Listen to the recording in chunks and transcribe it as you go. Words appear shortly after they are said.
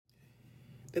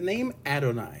The name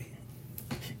Adonai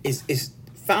is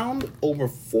found over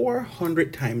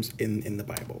 400 times in the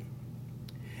Bible.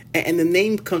 And the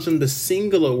name comes from the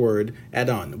singular word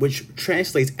Adon, which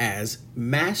translates as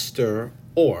master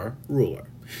or ruler.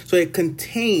 So it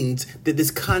contains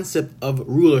this concept of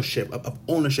rulership, of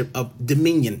ownership, of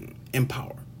dominion and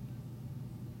power.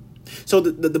 So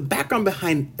the background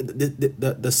behind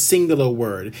the singular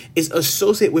word is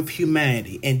associated with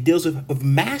humanity and deals with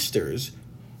masters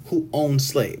who own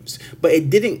slaves. But it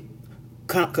didn't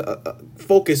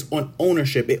focus on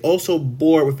ownership. It also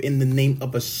bore within the name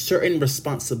of a certain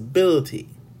responsibility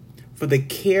for the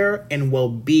care and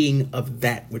well-being of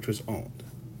that which was owned.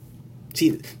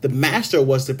 See, the master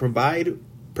was to provide,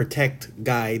 protect,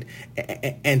 guide,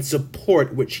 and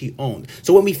support which he owned.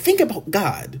 So when we think about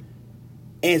God,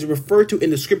 and is referred to in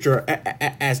the scripture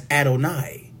as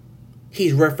Adonai,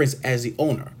 he's referenced as the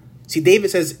owner. See,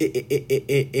 David says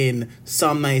in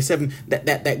Psalm 97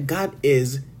 that God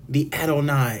is the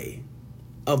Adonai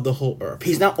of the whole earth.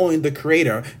 He's not only the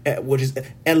creator, which is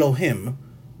Elohim,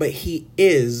 but he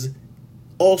is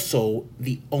also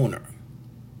the owner.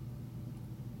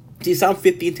 See, Psalm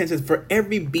 50:10 says, "For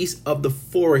every beast of the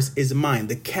forest is mine,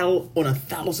 the cattle on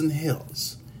 1,000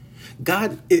 hills."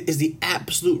 God is the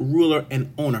absolute ruler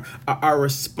and owner. Our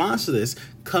response to this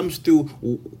comes through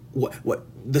what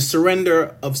the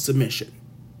surrender of submission.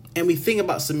 And we think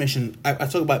about submission, I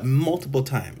talk about multiple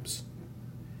times.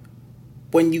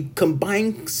 When you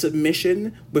combine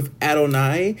submission with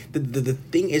Adonai, the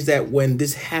thing is that when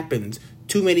this happens,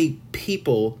 too many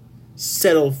people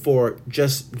settle for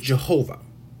just Jehovah,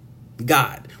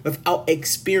 God, without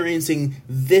experiencing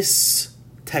this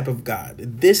type of God,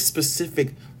 this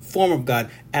specific form of God,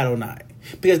 Adonai.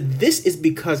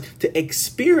 Because to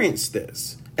experience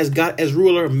this as God, as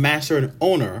ruler, master, and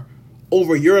owner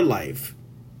over your life,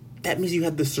 that means you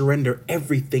have to surrender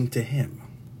everything to him.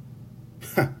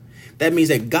 That means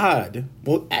that God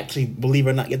will actually, believe it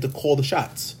or not, get to call the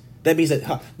shots. That means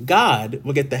that God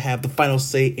will get to have the final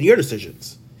say in your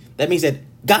decisions. That means that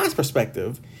God's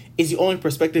perspective is the only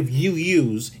perspective you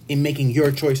use in making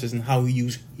your choices and how you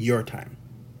use your time.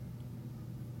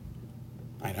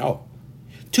 I know.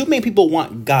 Too many people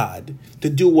want God to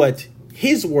do what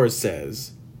his word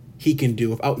says he can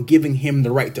do without giving him the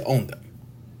right to own them.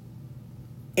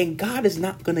 And God is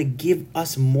not going to give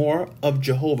us more of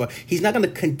Jehovah. He's not going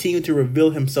to continue to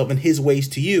reveal himself and his ways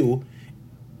to you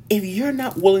if you're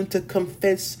not willing to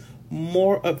confess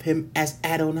more of him as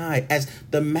Adonai, as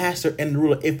the master and the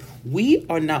ruler. If we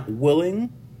are not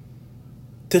willing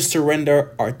to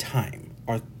surrender our time,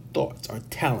 our thoughts, our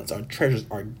talents, our treasures,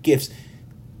 our gifts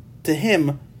to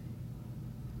him,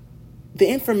 the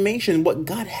information, what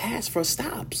God has for us,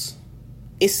 stops.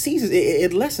 It ceases.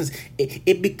 It lessens.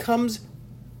 It becomes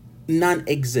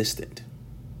non-existent.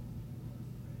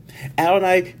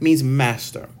 Adonai means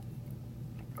master,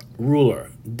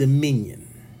 ruler, dominion.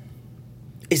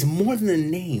 It's more than a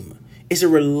name. It's a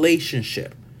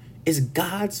relationship. It's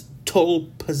God's total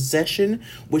possession,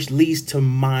 which leads to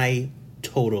my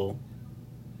total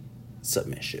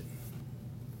submission.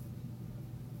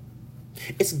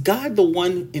 It's God the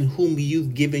one in whom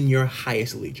you've given your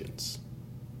highest allegiance.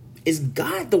 It's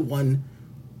God the one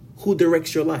who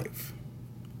directs your life.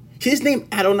 His name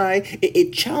Adonai,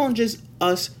 it challenges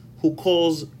us who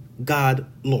calls God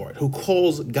Lord, who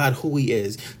calls God who he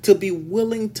is, to be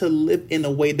willing to live in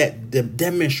a way that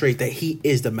demonstrates that he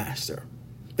is the master,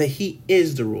 that he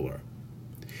is the ruler.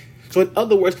 So in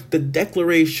other words, the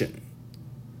declaration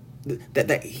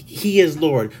that he is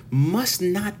Lord must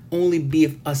not only be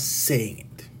of us saying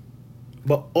it,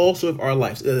 but also of our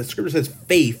lives. The scripture says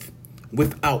faith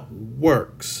without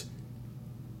works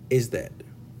is dead.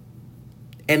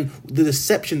 And the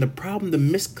deception, the problem, the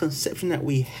misconception that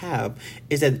we have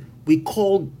is that we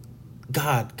call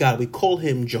God, we call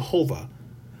him Jehovah,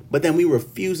 but then we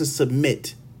refuse to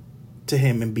submit to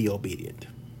him and be obedient.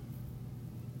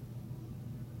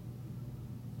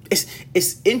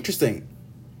 It's interesting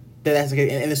that's the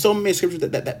case. And there's so many scriptures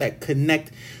that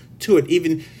connect to it.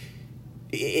 Even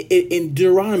in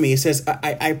Deuteronomy, it says,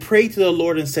 I prayed to the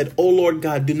Lord and said, O Lord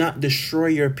God, do not destroy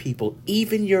your people,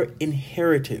 even your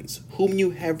inheritance, whom you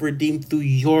have redeemed through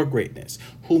your greatness,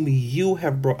 whom you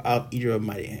have brought out of your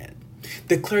mighty hand.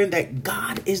 Declaring that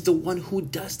God is the one who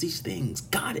does these things.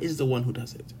 God is the one who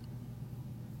does it.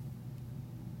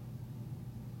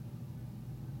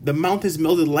 The mountains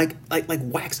melted like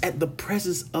wax at the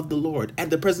presence of the Lord, at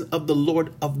the presence of the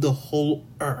Lord of the whole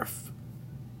earth.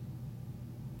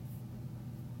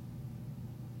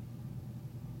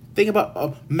 Think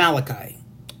about Malachi.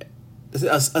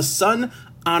 A son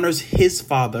honors his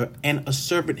father and a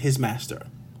servant his master.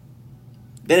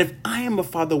 Then if I am a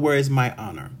father, where is my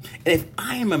honor? And if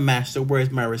I am a master, where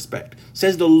is my respect?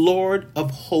 Says the Lord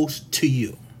of hosts to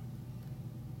you.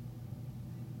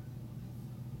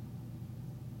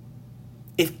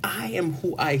 If I am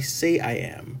who I say I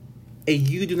am, and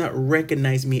you do not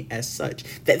recognize me as such,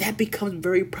 that becomes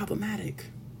very problematic.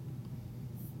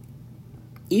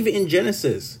 Even in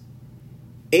Genesis,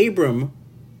 Abram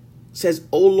says,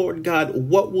 "O Lord God,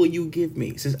 what will you give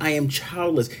me, since I am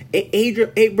childless?"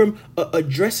 Abram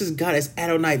addresses God as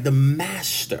Adonai, the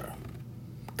master,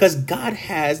 because God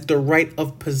has the right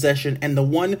of possession, and the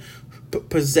one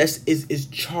possessed is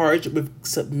charged with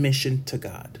submission to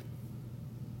God.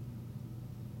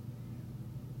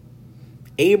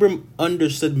 Abram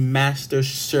understood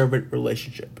master-servant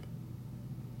relationship.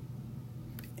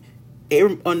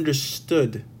 Abram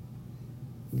understood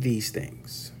these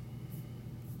things.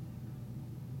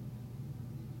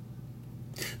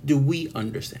 Do we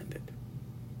understand it?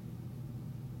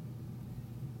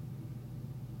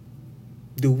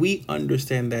 Do we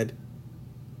understand that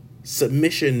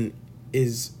submission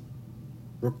is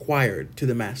required to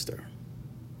the master?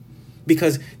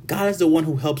 Because God is the one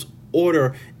who helps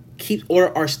keep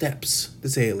order our steps, to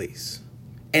say at least,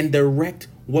 and direct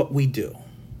what we do.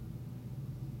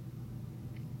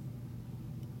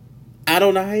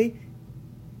 Adonai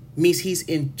means he's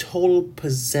in total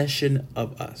possession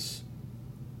of us,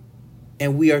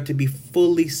 and we are to be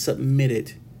fully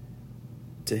submitted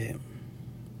to him.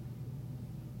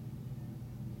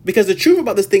 Because the truth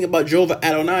about this thing about Jehovah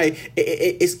Adonai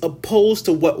is opposed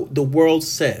to what the world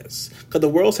says. Because the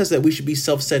world says that we should be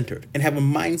self-centered and have a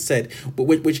mindset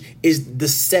which is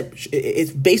deception.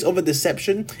 It's based over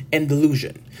deception and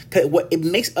delusion. Because what it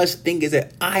makes us think is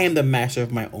that I am the master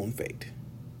of my own fate.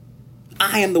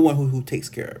 I am the one who takes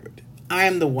care of it. I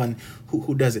am the one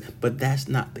who does it. But that's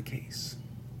not the case.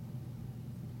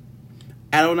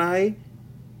 Adonai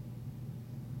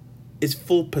is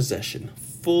full possession,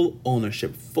 full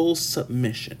ownership, full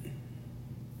submission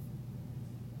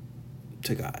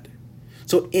to God.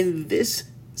 So in this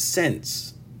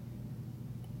sense,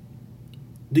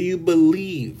 do you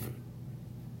believe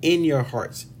in your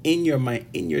hearts, in your mind,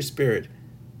 in your spirit,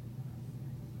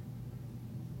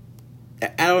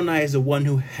 that Adonai is the one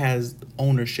who has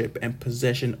ownership and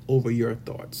possession over your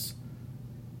thoughts,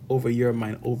 over your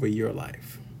mind, over your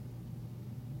life?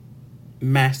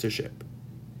 Mastership.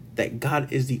 That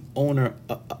God is the owner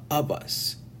of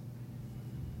us.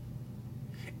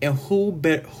 And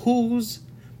whose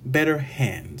better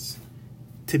hands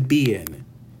to be in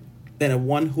than a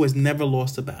one who has never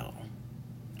lost a battle?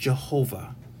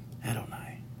 Jehovah